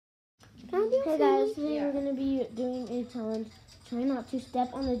Hey guys, today we're going to be doing a challenge. Try not to step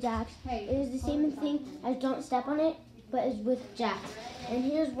on the jacks. It is the same thing as don't step on it, but it's with jacks. And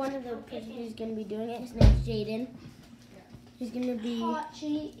here's one of the people who's going to be doing it. His name's Jaden. He's going to be... Hot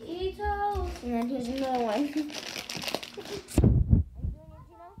Cheetos. And then here's another one.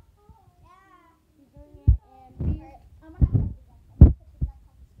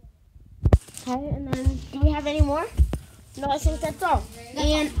 Okay, and then do we have any more? No, I think that's all.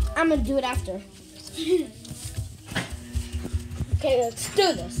 And I'm going to do it after. Okay, let's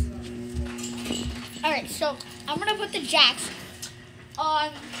do this. Alright, so I'm going to put the jacks on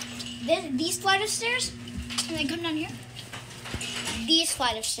these flight of stairs. And then come down here. These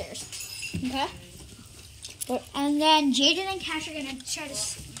flight of stairs. Okay? And then Jaden and Cash are going to try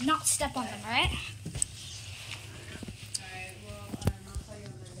to not step on them, alright?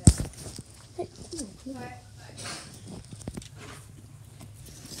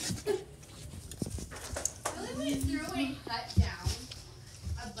 Through and cut down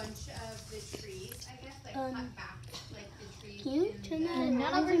a bunch of the trees, I guess, like cut back like the trees. Can you turn that And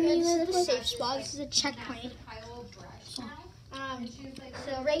none of them is the safe spot. This is a checkpoint.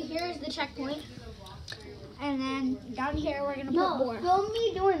 So right here is the checkpoint. And then down here we're going to put more. Film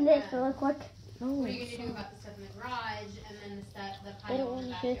me doing this real quick. No. What are you going to do about the stuff in the garage and then the I don't pile in want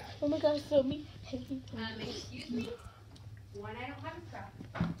the to hear. backyard? Oh my gosh, film me. Excuse me? One, I don't have a truck.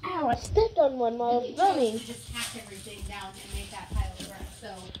 Ow, I stepped on one while I was filming. Just hack everything down and make that pile of grass. So,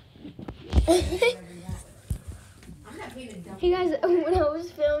 I'm not being a dumb. Hey guys, when I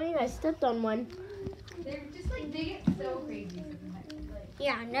was filming, I stepped on one. They're just like, they get so crazy sometimes. Like,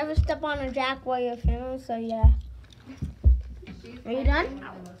 Yeah, never step on a jack while you're filming, so yeah. Are you done?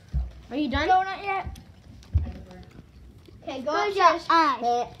 Are you done? No, not yet. Okay, go Close your upstairs.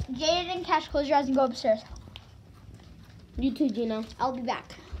 eyes. Jaden and Cash, close your eyes and go upstairs. You too, Gino. I'll be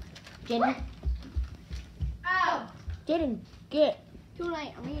back. Jaden. Ow! Jaden, get. Too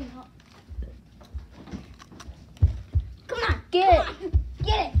late. I'm eating hot. Come on, get it.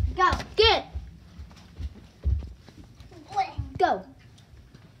 Get it. Go. Get. Go.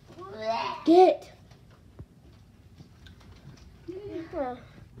 Get.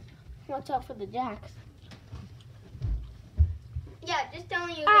 Watch out for the jacks. Yeah, just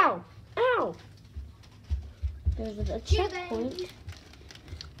telling you. Ow! Ow! There's a checkpoint.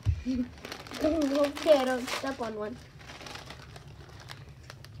 Okay, I don't step on one.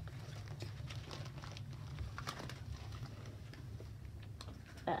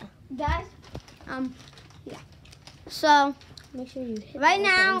 Guys, Yeah. So, make sure you hit Right the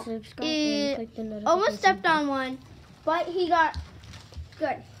like now, button, subscribe, and click the notification almost stepped bell. on one, but he got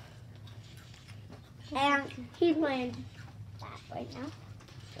good. And he's playing that right now.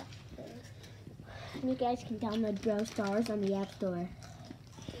 You guys can download Brawl Stars on the App Store.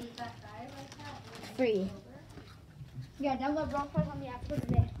 Free. Yeah, download Brawl Stars on the App Store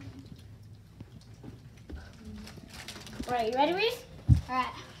today. Alright, you ready, Reese? Alright.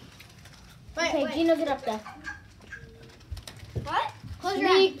 Okay, Gino, get up there. What? Close your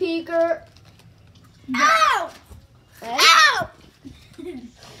eyes. Sneak peeker. Ow! Ready? Ow!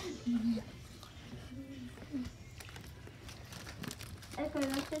 Okay,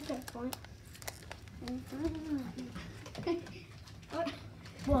 that's the checkpoint.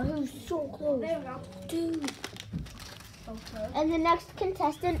 Wow, he was so close. There we go. Dude. So close. And the next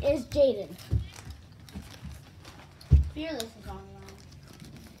contestant is Jaden. Fearless is on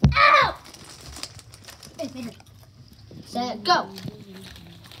the line. Ow! Set, go.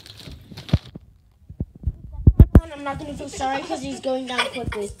 I'm not going to feel sorry because he's going down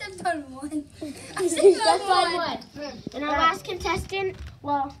quickly. I stepped on one. That's on one. And our last contestant,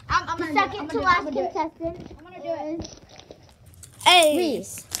 well, I'm the gonna second to last contestant I'm gonna do it. is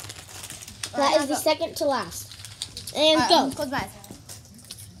Reese. That is the second to last. And go. Close my eyes.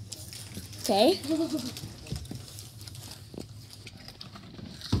 Okay.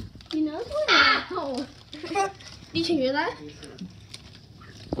 You know what? Ow! Did you hear that?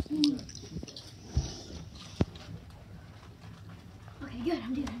 Okay, good.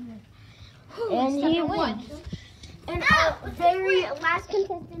 I'm doing it. And he won. And our very last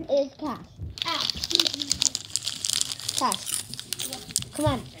contestant is Cash. Cash. Come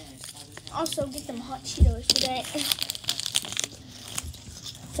on. Also, get them hot Cheetos today.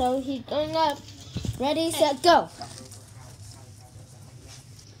 So he's going up. Ready, set, go.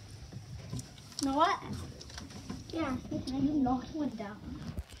 You know what? Yeah, you knocked one down.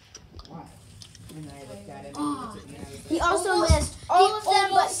 He also missed all of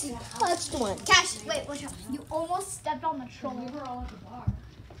them, but touched one. Cash, wait, watch out. You almost stepped on the troll.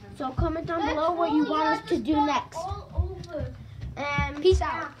 So comment down below what you want us to do next. All over. And Peace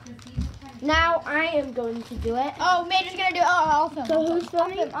out. Now I am going to do it. Oh, Major's gonna do it. Oh, I'll film. So who's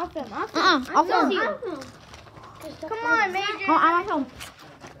filming? I'll film. I'll film. Come on, Major. Oh, I'm film.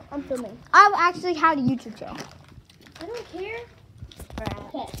 I'm filming. I actually had a YouTube channel. I don't care.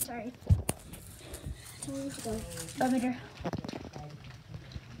 Okay, sorry. Go. Go, Major.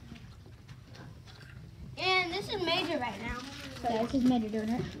 And this is Major right now. Yeah, this is Major doing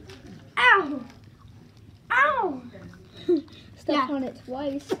it. Ow! Ow! Stepped on it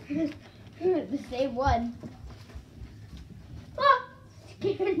twice. The same one. Ah!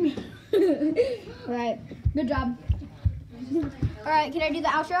 Scared me. Right. Good job. All right, can I do the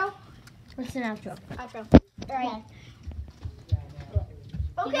outro? What's an outro? Outro. All right.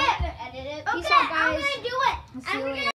 Okay. Edit it. Okay, Peace out, guys. I'm gonna do it. I'll see I'm you gonna later.